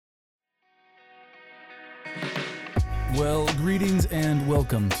Well, greetings and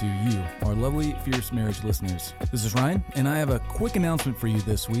welcome to you, our lovely Fierce Marriage listeners. This is Ryan, and I have a quick announcement for you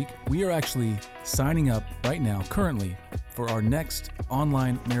this week. We are actually signing up right now, currently, for our next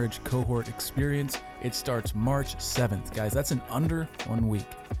online marriage cohort experience. It starts March 7th. Guys, that's in under 1 week.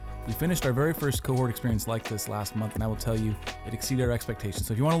 We finished our very first cohort experience like this last month, and I will tell you, it exceeded our expectations.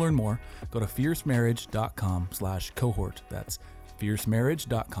 So if you want to learn more, go to fiercemarriage.com/cohort. That's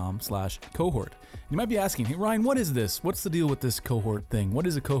fiercemarriage.com/cohort. You might be asking, hey, Ryan, what is this? What's the deal with this cohort thing? What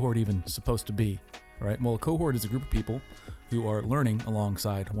is a cohort even supposed to be? All right. Well, a cohort is a group of people who are learning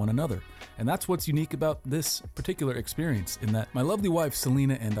alongside one another. And that's what's unique about this particular experience, in that my lovely wife,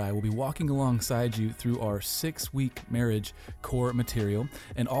 Selena, and I will be walking alongside you through our 6-week marriage core material.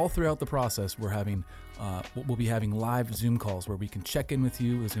 And all throughout the process, we'll be having live Zoom calls where we can check in with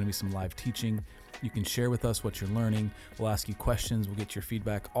you. There's going to be some live teaching. You can share with us what you're learning. We'll ask you questions. We'll get your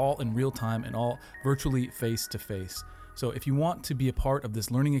feedback all in real time and all virtually face to face. So if you want to be a part of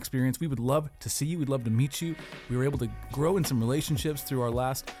this learning experience, we would love to see you. We'd love to meet you. We were able to grow in some relationships through our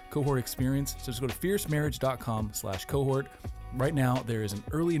last cohort experience. So just go to fiercemarriage.com/cohort. Right now, there is an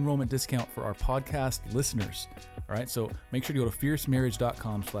early enrollment discount for our podcast listeners. All right, so make sure to go to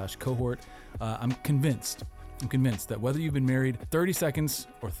fiercemarriage.com/cohort. I'm convinced that whether you've been married 30 seconds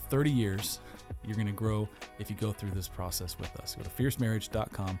or 30 years, you're going to grow if you go through this process with us. Go to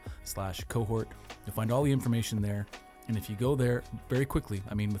fiercemarriage.com/cohort. You'll find all the information there. And if you go there very quickly,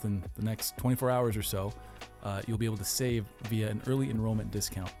 within the next 24 hours or so, you'll be able to save via an early enrollment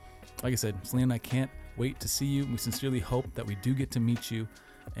discount. Like I said, Selena and I can't wait to see you. We sincerely hope that we do get to meet you.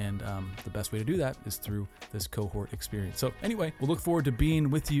 And the best way to do that is through this cohort experience. So anyway, we'll look forward to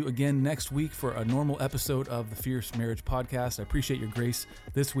being with you again next week for a normal episode of the Fierce Marriage Podcast. I appreciate your grace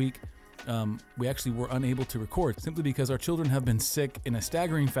this week. We actually were unable to record simply because our children have been sick in a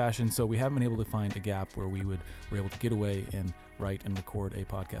staggering fashion, so we haven't been able to find a gap where we were able to get away and write and record a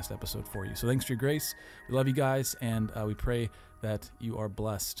podcast episode for you. So thanks for your grace. We love you guys, and we pray that you are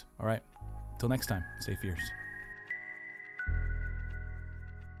blessed. All right, until next time, stay fierce.